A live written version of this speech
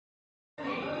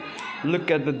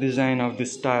Look at the design of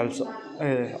these tiles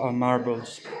or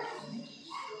marbles.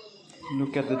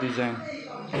 Look at the design.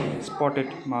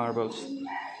 Spotted marbles.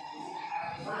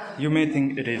 You may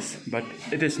think it is, but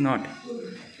it is not.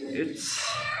 It's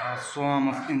a swarm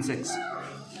of insects.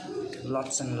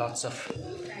 Lots and lots of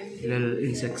little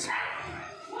insects.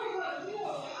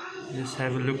 Just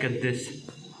have a look at this.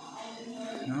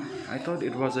 No? I thought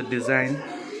it was a design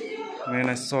when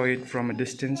I saw it from a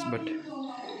distance, but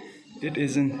it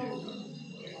isn't.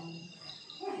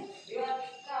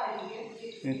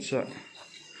 It's a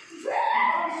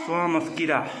swarm of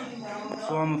kira,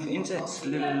 swarm of insects,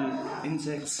 little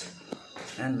insects,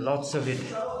 and lots of it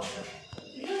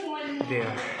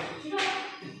there.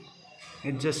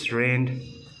 It just rained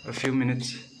a few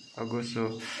minutes ago,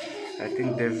 so I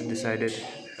think they've decided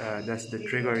that's the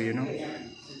trigger, you know.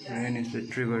 Rain is the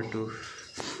trigger to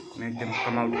make them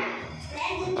come out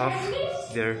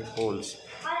of their holes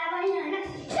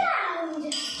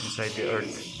inside the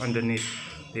earth, underneath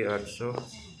the earth. So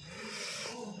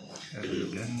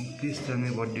and please tell me,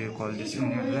 what do you call this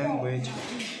in your language?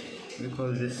 We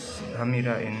call this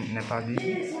hamira in Nepali.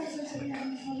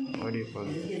 But what do you call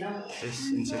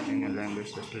this insect in your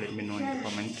language? Just let me know in the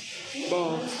comment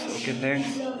box. Okay,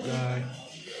 thanks. Bye.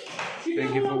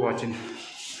 Thank you for watching.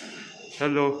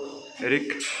 Hello,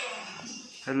 Eric.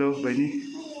 Hello, Bunny.